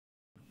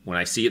when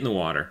I see it in the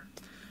water,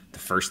 the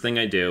first thing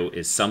I do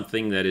is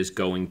something that is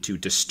going to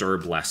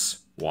disturb less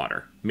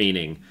water,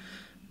 meaning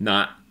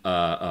not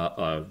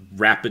a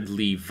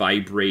rapidly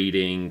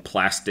vibrating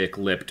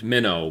plastic-lipped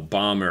minnow,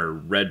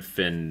 bomber,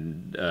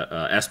 redfin,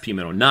 SP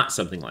minnow, not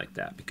something like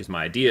that. Because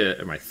my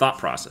idea, or my thought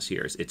process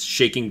here is it's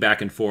shaking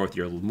back and forth.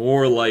 You're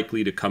more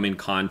likely to come in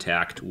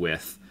contact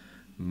with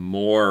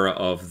more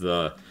of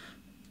the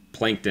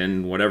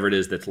plankton, whatever it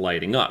is that's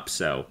lighting up.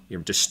 So you're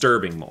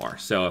disturbing more.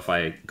 So if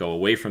I go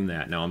away from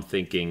that, now I'm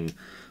thinking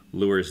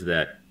lures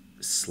that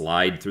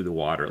slide through the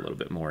water a little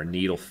bit more,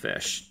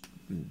 needlefish,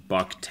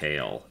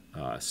 bucktail,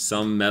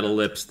 some metal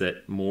lips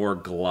that more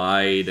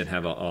glide and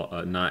have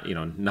a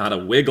not a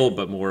wiggle,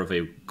 but more of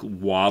a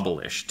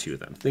wobblish to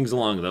them. Things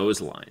along those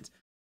lines.